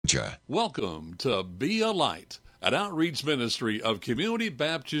Georgia. Welcome to Be a Light, an outreach ministry of Community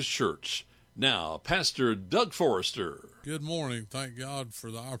Baptist Church. Now, Pastor Doug Forrester. Good morning. Thank God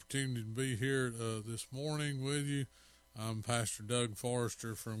for the opportunity to be here this morning with you. I'm Pastor Doug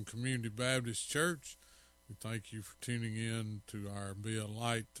Forrester from Community Baptist Church. We thank you for tuning in to our Be a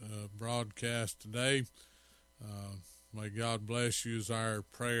Light broadcast today. May God bless you is our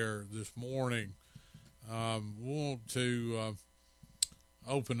prayer this morning. We want to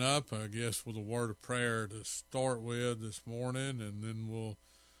open up, I guess, with a word of prayer to start with this morning, and then we'll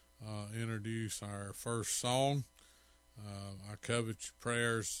introduce our first song. I covet your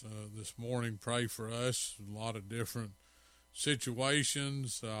prayers this morning. Pray for us. A lot of different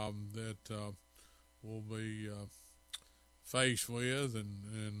situations that we'll be faced with,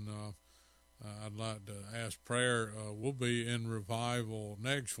 and I'd like to ask prayer. We'll be in revival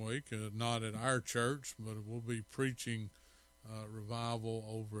next week, not at our church, but we'll be preaching revival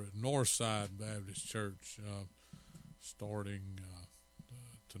over at Northside Baptist Church starting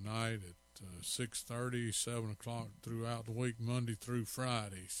tonight at 6:30, 7 o'clock throughout the week, Monday through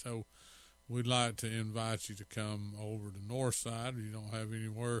Friday. So we'd like to invite you to come over to Northside. You don't have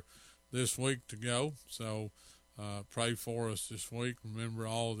anywhere this week to go, so pray for us this week. Remember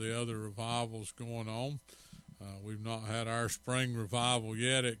all the other revivals going on. We've not had our spring revival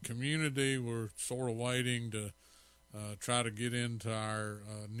yet at Community. We're sort of waiting to try to get into our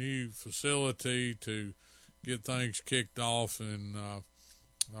new facility to get things kicked off in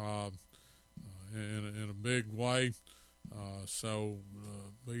a big way. So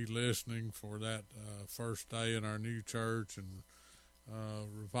be listening for that first day in our new church, and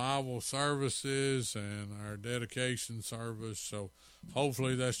revival services and our dedication service. So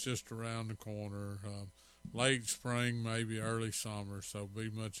hopefully that's just around the corner, late spring, maybe early summer. So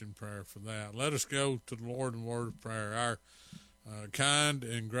be much in prayer for that. Let us go to the Lord in word of prayer. Our kind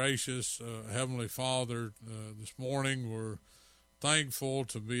and gracious Heavenly Father, this morning we're thankful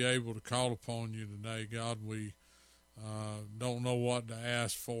to be able to call upon you today. God, we don't know what to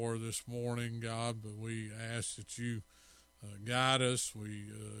ask for this morning, God, but we ask that you guide us.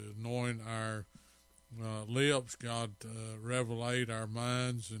 We anoint our lips, God, revelate our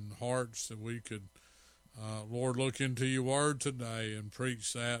minds and hearts that we could, Lord, look into your word today and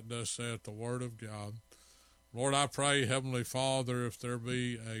preach that, thus saith the word of God. Lord, I pray, Heavenly Father, if there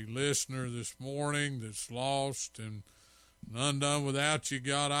be a listener this morning that's lost and undone without you,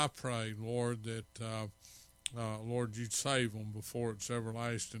 God, I pray, Lord, that, Lord, you'd save them before it's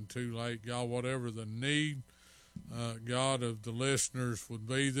everlasting too late. God, whatever the need, God, of the listeners would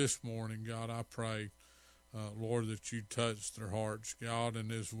be this morning, God, I pray, Lord, that you touch their hearts, God.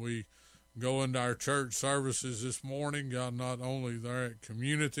 And as we go into our church services this morning, God, not only there at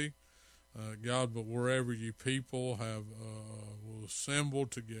Community, God, but wherever you people have will assemble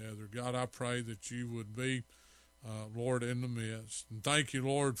together, God, I pray that you would be, Lord, in the midst. And thank you,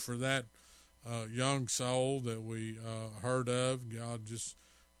 Lord, for that young soul that we heard of, God, just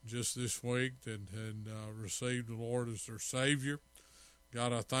this week that had received the Lord as their Savior.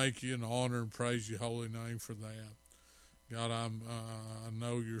 God, I thank you and honor and praise your holy name for that. God, I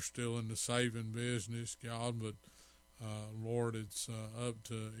know you're still in the saving business, God, but Lord, it's up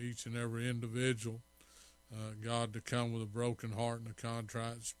to each and every individual, God, to come with a broken heart and a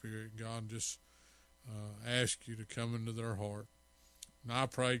contrite spirit. God, just ask you to come into their heart. And I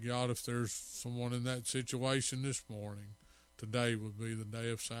pray, God, if there's someone in that situation this morning, today would be the day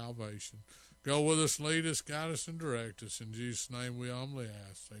of salvation. Go with us, lead us, guide us, and direct us. In Jesus' name we humbly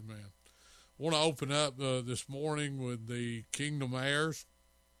ask. Amen. I want to open up this morning with the Kingdom Heirs,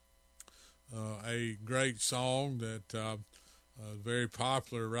 a great song that is very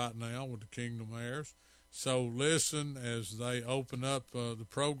popular right now with the Kingdom Heirs. So listen as they open up the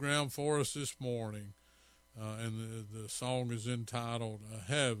program for us this morning. And the song is entitled A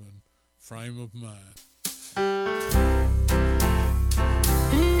Heaven Frame of Mind.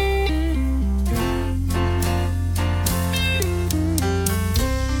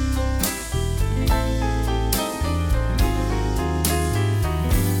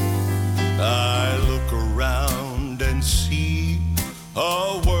 I look around and see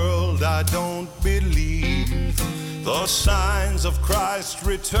a world I don't believe. The signs of Christ's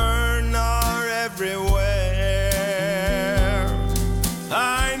return are everywhere.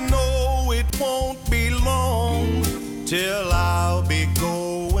 I know it won't be long till I'll be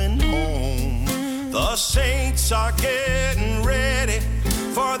going home. The saints are getting ready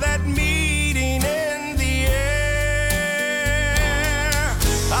for that meeting in the air.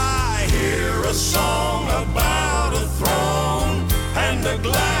 I hear a song about a throne and a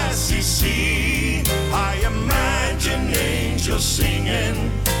glassy sea. I imagine angels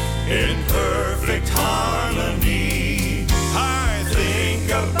singing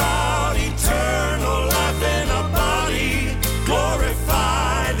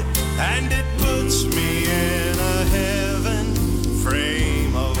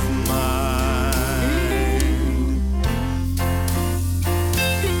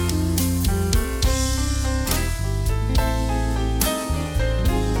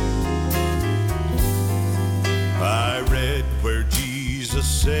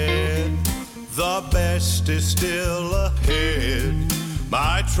Jesus said, the best is still ahead.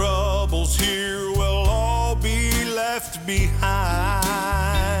 My troubles here will all be left behind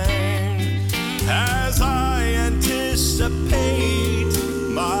as I anticipate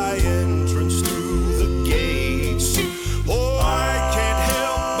my entrance through the gates. Oh, I can't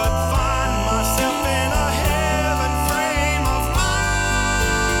help but find myself in a heaven frame of mind.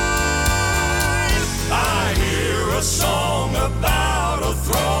 I hear a song about a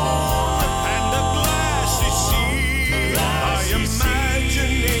throne and a glassy sea. I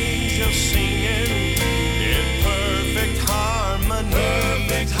imagine angels singing in perfect harmony.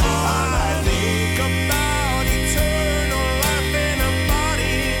 I think about eternal life in a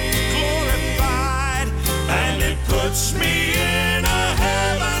body glorified, and it puts me in a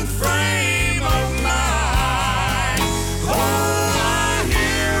heaven frame of mind. Oh, I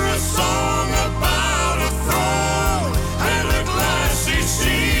hear a song about a throne and a glassy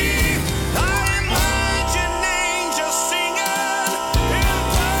sea. I imagine angels singing in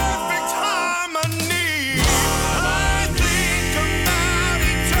perfect harmony. I think about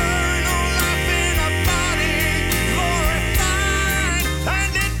eternal life in a body glorified,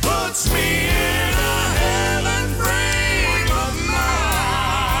 and it puts me in a heaven frame of mind.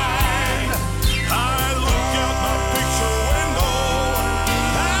 I look out my picture window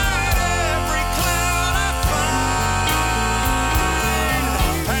at every cloud I find,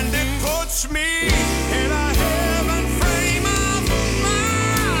 and it puts me in a heaven frame of mind.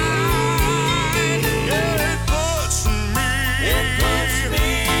 Yeah, it puts me in a heaven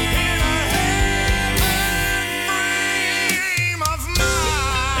frame of mind.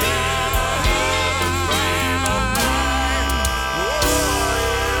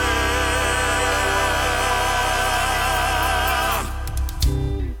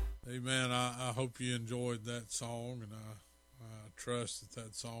 Amen. I hope you enjoyed that song, and I trust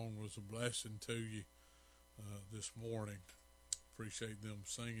that song was a blessing to you this morning. Appreciate them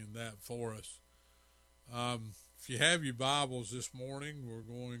singing that for us. If you have your Bibles this morning, we're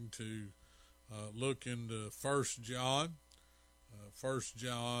going to look into 1 John. 1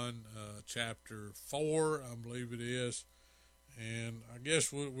 John chapter 4, I believe it is. And I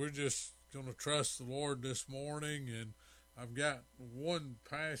guess we're just going to trust the Lord this morning. And I've got one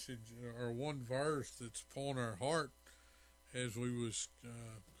passage or one verse that's upon our heart as we was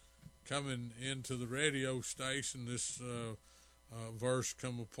coming into the radio station. This verse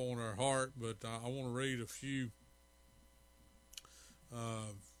come upon our heart, but I want to read a few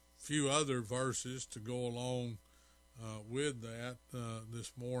other verses to go along with that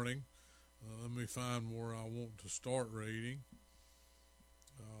this morning. Let me find where I want to start reading.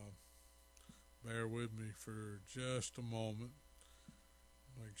 Bear with me for just a moment.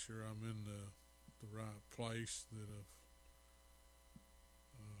 Make sure I'm in the right place.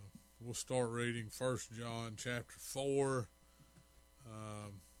 We'll start reading 1 John chapter 4.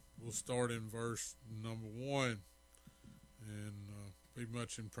 We'll start in verse number 1 and be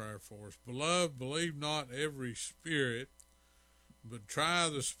much in prayer for us. Beloved, believe not every spirit, but try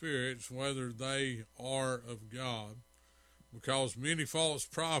the spirits whether they are of God, because many false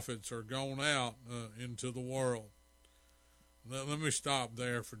prophets are gone out into the world. Let me stop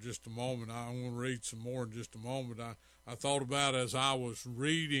there for just a moment. I want to read some more in just a moment. I thought about as I was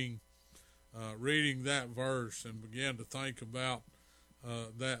reading that verse and began to think about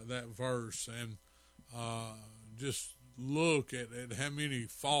that verse and just look at how many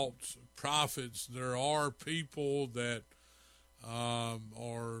false prophets there are, people that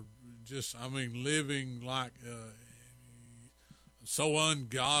are just, living like so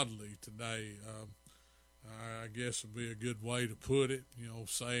ungodly today. I guess would be a good way to put it,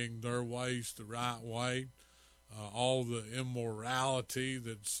 saying their way's the right way. All the immorality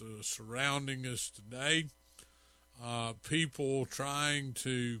that's surrounding us today. People trying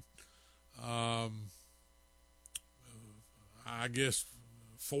to,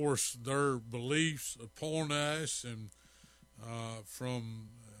 force their beliefs upon us, and from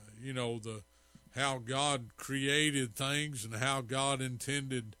how God created things and how God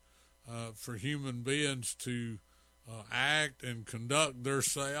intended for human beings to act and conduct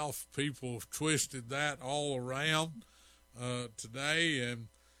themselves. People have twisted that all around today, and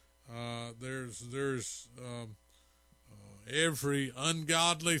there's every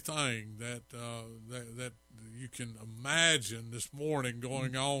ungodly thing that you can imagine this morning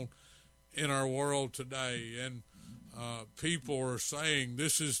going on in our world today, and people are saying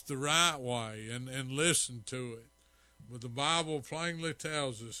this is the right way, and listen to it. But the Bible plainly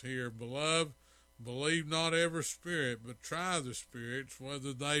tells us here, beloved, believe not every spirit, but try the spirits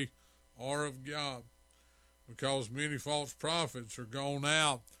whether they are of God, because many false prophets are gone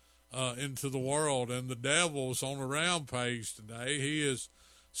out into the world, and the devil's on a rampage today. He is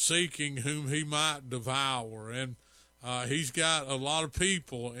seeking whom he might devour, and he's got a lot of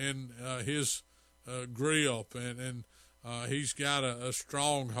people in his grip, and he's got a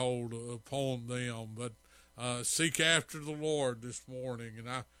stronghold upon them. But seek after the Lord this morning, and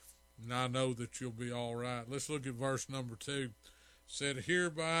I know that you'll be all right. Let's look at verse number 2. It said,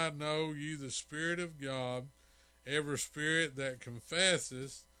 "Hereby know you the Spirit of God, every spirit that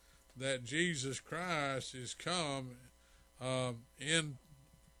confesseth that Jesus Christ is come in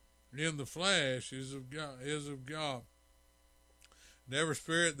the flesh is of God. And every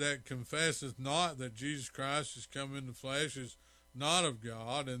spirit that confesseth not that Jesus Christ is come in the flesh is not of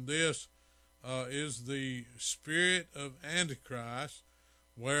God. And this is the spirit of Antichrist,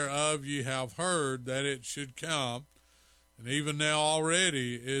 whereof ye have heard that it should come, and even now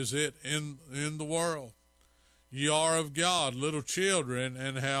already is it in the world. Ye are of God, little children,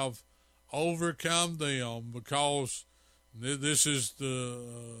 and have overcome them," because this is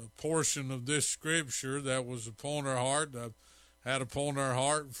the portion of this scripture that was upon our heart, that had upon our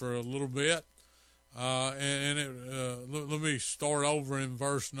heart for a little bit. Let me start over in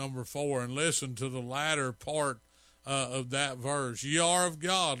verse number 4 and listen to the latter part of that verse. "Ye are of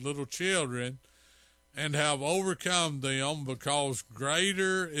God, little children, and have overcome them, because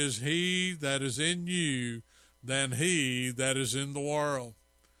greater is he that is in you than he that is in the world.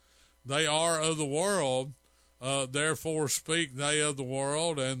 They are of the world, therefore speak they of the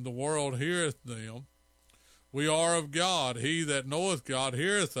world, and the world heareth them. We are of God. He that knoweth God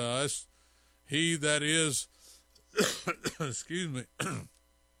heareth us. He that is,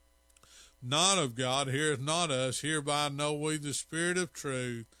 not of God heareth not us. Hereby know we the spirit of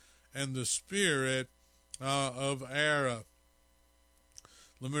truth and the spirit of error."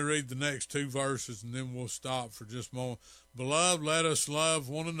 Let me read the next 2 verses, and then we'll stop for just a moment. "Beloved, let us love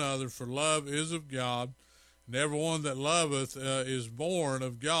one another, for love is of God. And everyone that loveth is born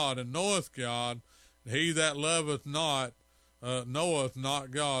of God, and knoweth God. And he that loveth not knoweth not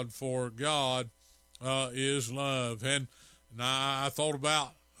God, for God is love." And I thought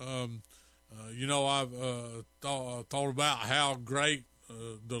about, I've thought about how great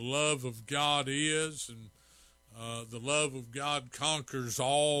the love of God is, and the love of God conquers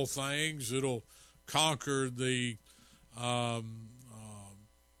all things. It'll conquer the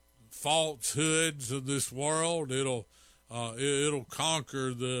falsehoods of this world. It'll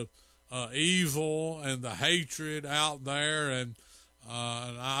conquer the evil and the hatred out there. And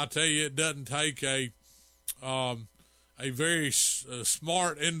I tell you, it doesn't take a very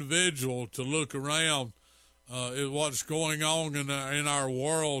smart individual to look around at what's going on in our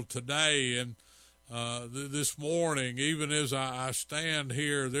world today. And this morning, even as I stand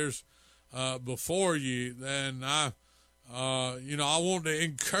here, there's before you, and I want to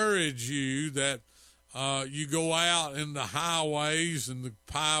encourage you that you go out in the highways and the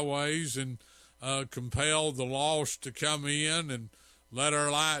byways and compel the lost to come in, and let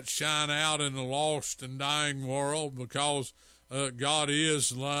our light shine out in a lost and dying world, because God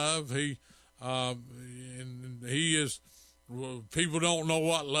is love. He is. People don't know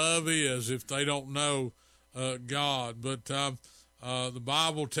what love is if they don't know God. But the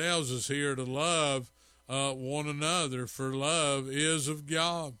Bible tells us here to love one another, for love is of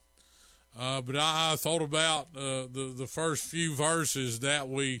God. But I thought about the first few verses that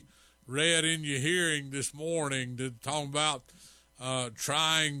we read in your hearing this morning, to talk about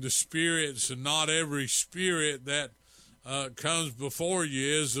trying the spirits, and not every spirit that comes before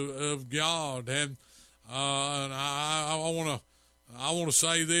you is of God. And I want to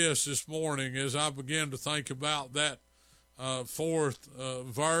say this morning, as I begin to think about that 4th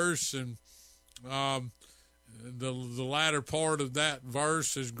verse, and the latter part of that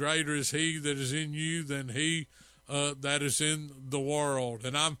verse is, "Greater is he that is in you than he that is in the world."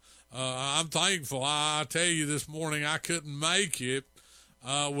 And I'm thankful. I tell you this morning, I couldn't make it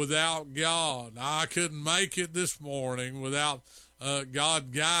without God. I couldn't make it this morning without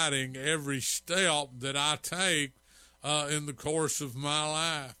God guiding every step that I take in the course of my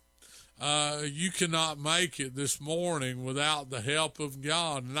life. You cannot make it this morning without the help of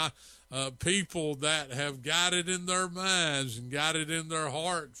God. And people that have got it in their minds and got it in their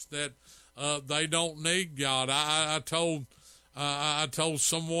hearts that they don't need God. I told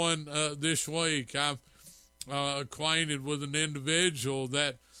someone this week, I'm acquainted with an individual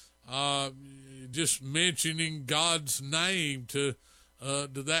that just mentioning God's name to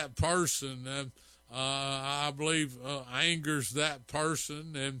that person, I believe angers that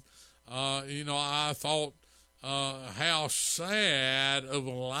person. And I thought how sad of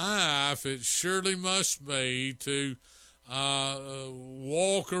a life it surely must be to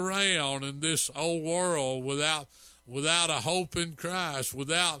walk around in this old world without a hope in Christ,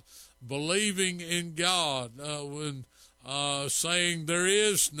 without believing in God, when saying there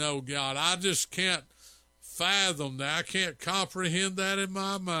is no God. I just can't fathom that. I can't comprehend that in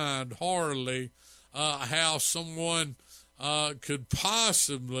my mind hardly, how someone could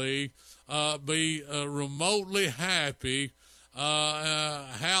possibly be remotely happy,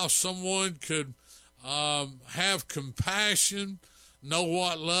 how someone could have compassion, know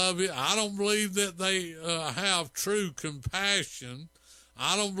what love is. I don't believe that they have true compassion.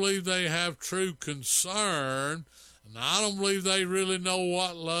 I don't believe they have true concern, and I don't believe they really know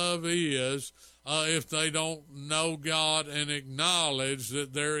what love is if they don't know God and acknowledge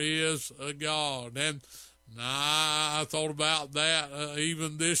that there is a God. And I thought about that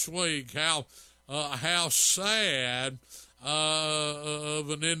even this week, how sad of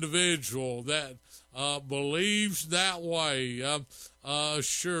an individual that believes that way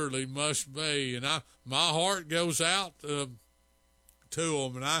surely must be. And my heart goes out to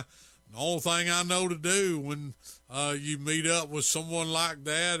them. And the only thing I know to do when you meet up with someone like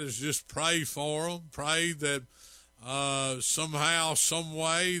that is just pray for them. Pray that somehow, some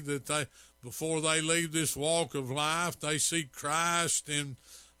way, that they, before they leave this walk of life, they see Christ in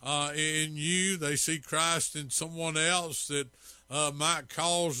you. They see Christ in someone else that might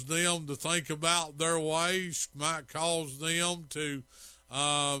cause them to think about their ways, might cause them to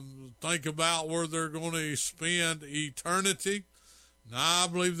think about where they're going to spend eternity. Now, I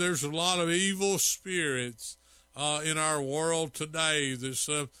believe there's a lot of evil spirits in our world today that's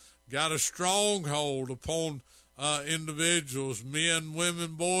got a stronghold upon individuals, men,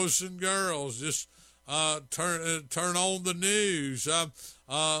 women, boys, and girls. Just turn on the news,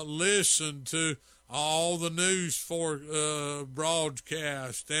 listen to all the news for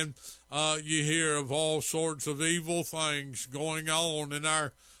broadcast, and you hear of all sorts of evil things going on in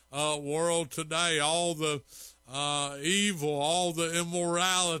our world today. All the evil, all the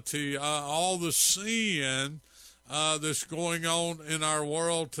immorality, all the sin that's going on in our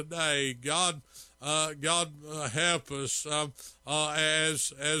world today. God help us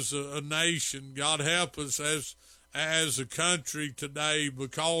as a nation. God help us as a country today,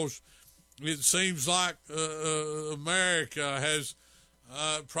 because it seems like America has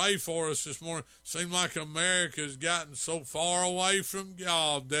pray for us this morning. Seems like America has gotten so far away from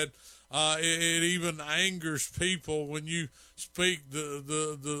God that it even angers people when you speak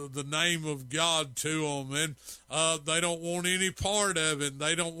the name of God to them, and they don't want any part of it.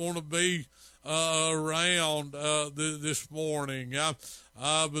 They don't want to be around this morning.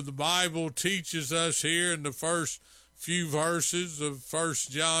 But the Bible teaches us here in the first few verses of 1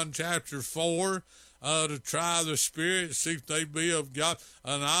 John chapter 4 to try the Spirit, see if they be of God.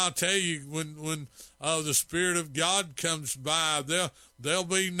 And I'll tell you, when the Spirit of God comes by, there'll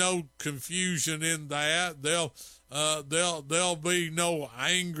be no confusion in that. There'll be no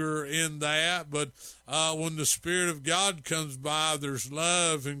anger in that. But when the Spirit of God comes by, there's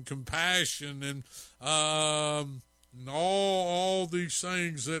love and compassion and all these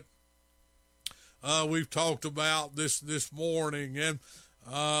things that we've talked about this morning. And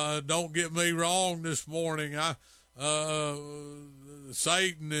don't get me wrong this morning.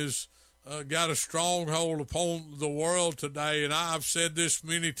 Satan has got a stronghold upon the world today, and I've said this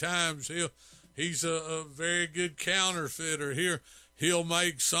many times. He's a very good counterfeiter. He'll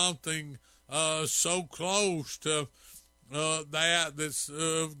make something so close to that's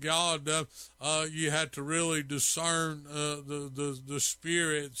of God. You have to really discern the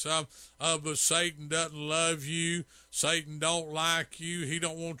spirits. But Satan doesn't love you. Satan don't like you. He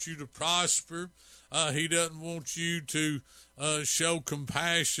don't want you to prosper. He doesn't want you to show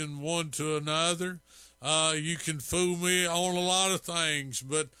compassion one to another. You can fool me on a lot of things,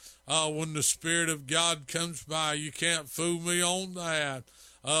 but when the Spirit of God comes by, you can't fool me on that.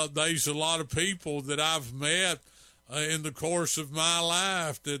 There's a lot of people that I've met in the course of my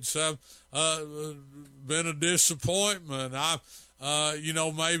life that's been a disappointment.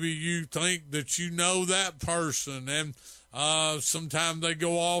 Maybe you think that you know that person, and sometimes they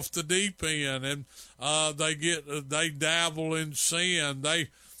go off the deep end, and they dabble in sin. They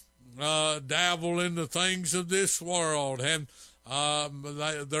dabble in the things of this world, and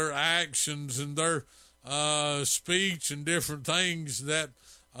their actions and their speech and different things that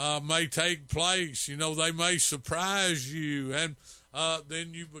may take place. They may surprise you, and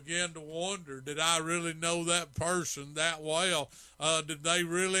then you begin to wonder, did I really know that person that well? Did they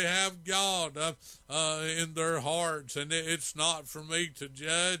really have God in their hearts? And it's not for me to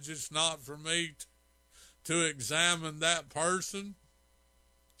judge. It's not for me to examine that person,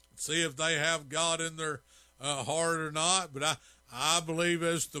 see if they have God in their heart or not. But I believe,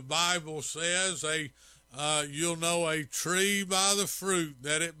 as the Bible says, you'll know a tree by the fruit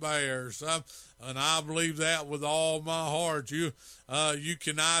that it bears. And I believe that with all my heart. You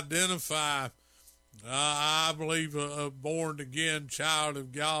can identify, I believe, a born again child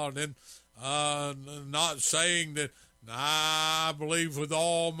of God, and not saying that. I believe with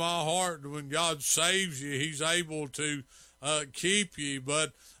all my heart when God saves you, He's able to keep you.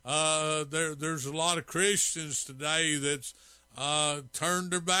 But there's a lot of Christians today that's turned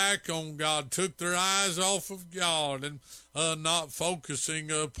their back on God, took their eyes off of God, and not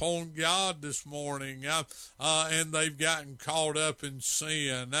focusing upon God this morning, and they've gotten caught up in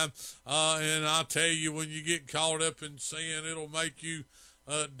sin. And I tell you, when you get caught up in sin, it'll make you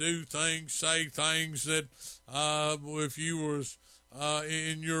do things, say things that if you was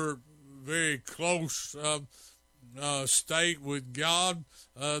in your very close state with God,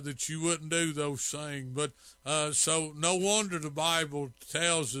 that you wouldn't do those things. But so no wonder the Bible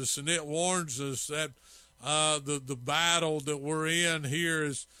tells us, and it warns us, that the battle that we're in here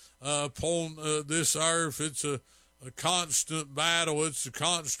is upon this earth. It's a constant battle. It's a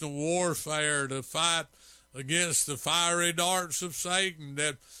constant warfare to fight against the fiery darts of Satan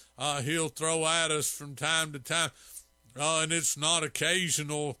that he'll throw at us from time to time. And it's not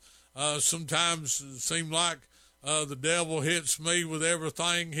occasional. Sometimes it seems like the devil hits me with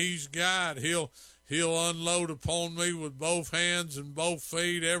everything he's got. He'll unload upon me with both hands and both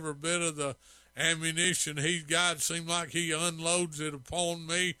feet every bit of the ammunition he's got. Seems like he unloads it upon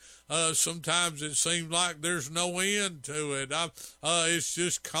me. Sometimes it seems like there's no end to it. It's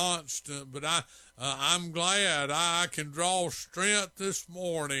just constant. But I'm glad I can draw strength this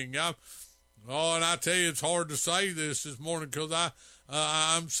morning. And I tell you, it's hard to say this morning because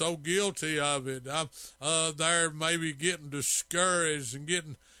I'm so guilty of it. There maybe getting discouraged and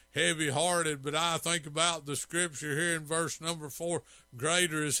getting heavy-hearted, but I think about the scripture here in verse number 4,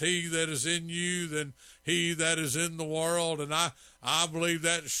 greater is he that is in you than he that is in the world. And I believe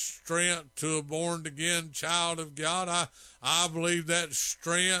that strength to a born-again child of God. I believe that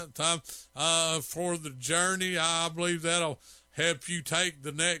strength for the journey. I believe that'll help you take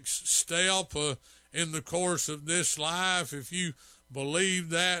the next step in the course of this life. If you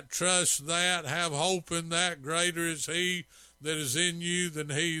believe that, trust that, have hope in that, greater is he that is in you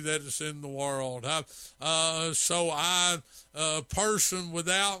than he that is in the world. So a person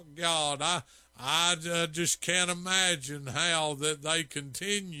without God, I just can't imagine how that they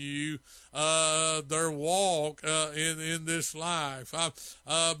continue their walk in this life.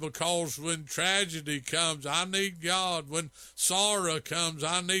 Because when tragedy comes, I need God. When sorrow comes,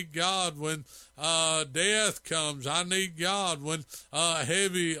 I need God. When death comes, I need God. When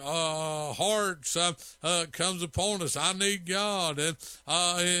heavy hearts comes upon us, I need God. And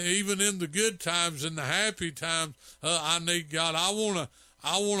even in the good times and the happy times, I need God. I want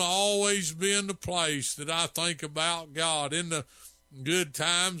to always be in the place that I think about God in the good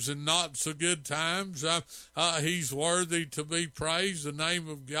times and not so good times. He's worthy to be praised. The name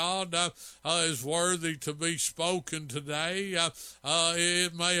of God is worthy to be spoken today.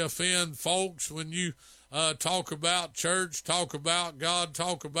 It may offend folks when you talk about church, talk about God,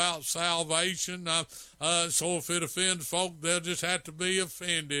 talk about salvation. So if it offends folk, they'll just have to be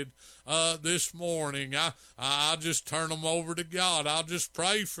offended this morning. I'll just turn them over to God. I'll just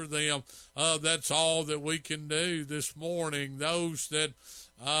pray for them. That's all that we can do this morning. Those that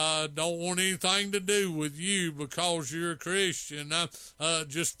don't want anything to do with you because you're a Christian,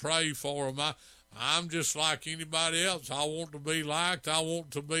 just pray for them. I'm just like anybody else. I want to be liked. I want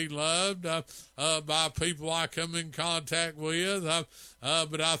to be loved by people I come in contact with.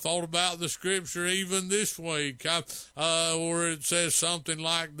 But I thought about the scripture even this week where it says something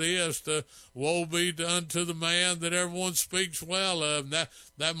like this, woe be unto the man that everyone speaks well of.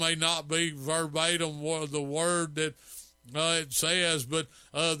 That may not be verbatim the word that it says, but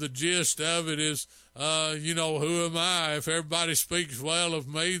the gist of it is, who am I? If everybody speaks well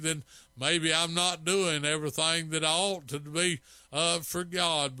of me, then maybe I'm not doing everything that I ought to be for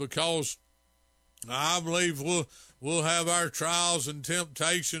God, because I believe we'll have our trials and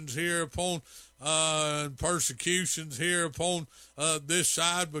temptations here upon and persecutions here upon this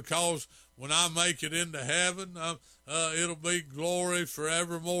side, because when I make it into heaven, it'll be glory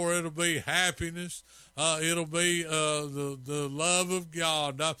forevermore. It'll be happiness. It'll be the love of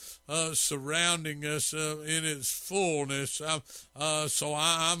God surrounding us in its fullness. So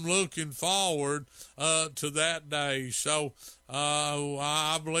I'm looking forward to that day. So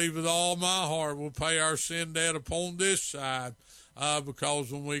I believe with all my heart we'll pay our sin debt upon this side.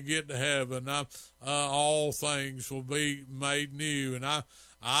 because when we get to heaven, all things will be made new. And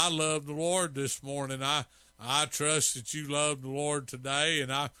I love the Lord this morning. I trust that you love the Lord today.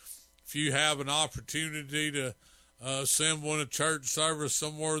 And if you have an opportunity to assemble in a church service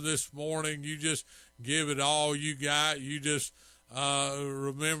somewhere this morning, you just give it all you got. You just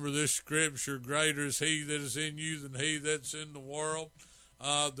remember this scripture: greater is he that is in you than he that's in the world.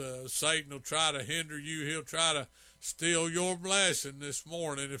 Satan will try to hinder you. He'll try to steal your blessing this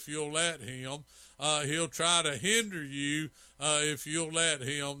morning if you'll let him. He'll try to hinder you if you'll let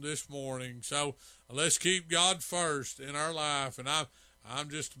him this morning. So let's keep God first in our life. And I'm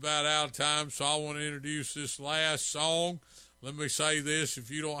just about out of time, so I want to introduce this last song. Let me say this: if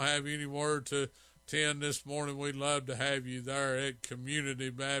you don't have any word to attend this morning, we'd love to have you there at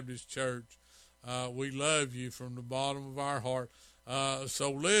Community Baptist Church. We love you from the bottom of our heart. So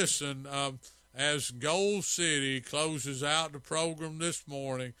listen, as Gold City closes out the program this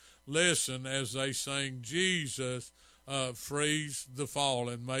morning, listen as they sing Jesus Frees the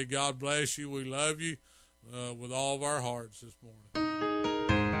Fallen. May God bless you. We love you with all of our hearts this morning.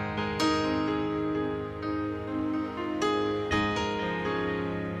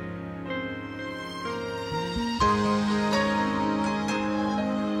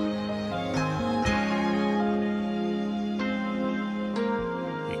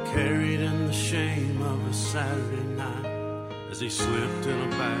 Carried in the shame of a Saturday night as he slipped in a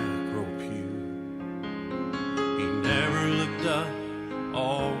back row pew. He never looked up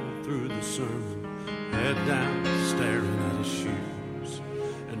all through the sermon, head down, staring at his shoes.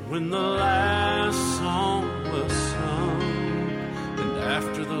 And when the last song was sung, and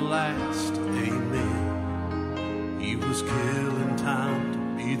after the last amen, he was killing time to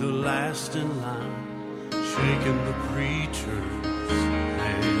be the last in line, shaking the preacher's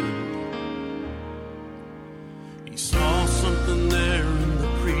hand. He saw something there in the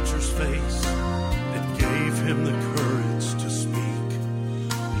preacher's face that gave him the courage to speak.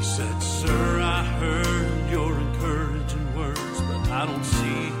 He said, "Sir, I heard your encouraging words, but I don't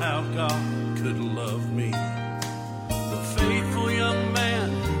see how God could love me." The faithful young man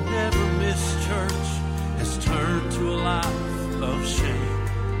who never missed church has turned to a life of shame.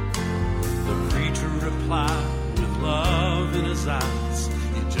 The preacher replied with love in his eyes,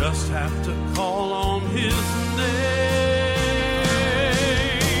 "You just have to call on his name."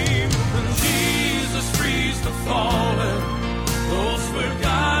 And Jesus frees the fallen, those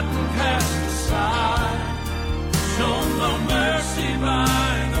forgotten, cast aside. Shown no mercy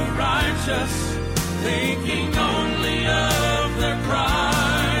by the righteous, thinking only of their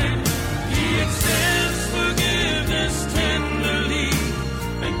pride. He extends forgiveness tenderly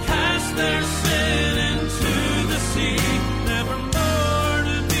and casts their sin into the sea, never more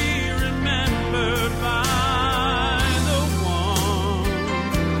to be remembered by the one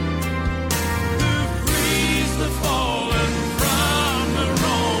who frees the fallen from the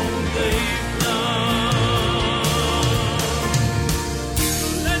wrong they've done.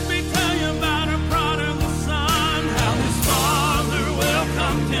 Let me tell you about a prodigal son, how his father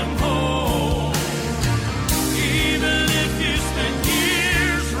welcomed him home. Even if you spend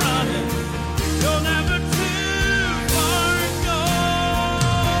years running, you're never too far gone.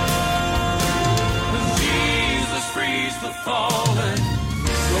 Jesus frees the fallen,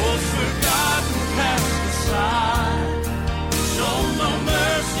 those forgotten, cast aside. Shown no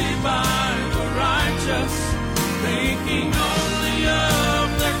mercy by the righteous, thinking only of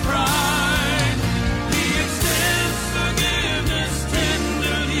their pride. He extends forgiveness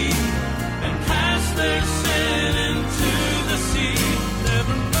tenderly and casts their sin into the sea,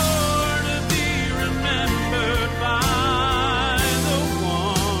 never more to be remembered by the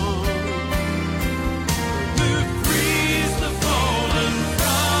one who frees the fallen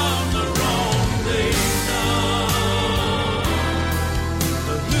from the wrong they've done.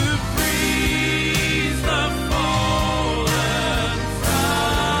 Who frees the fallen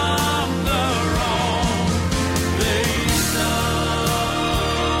from the wrong they've done.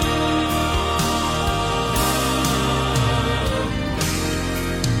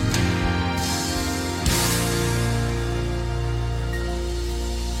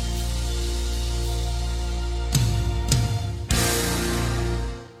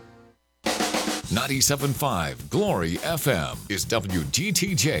 97.5 Glory FM is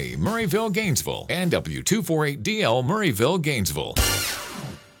WGTJ Murrayville, Gainesville, and W248DL Murrayville, Gainesville.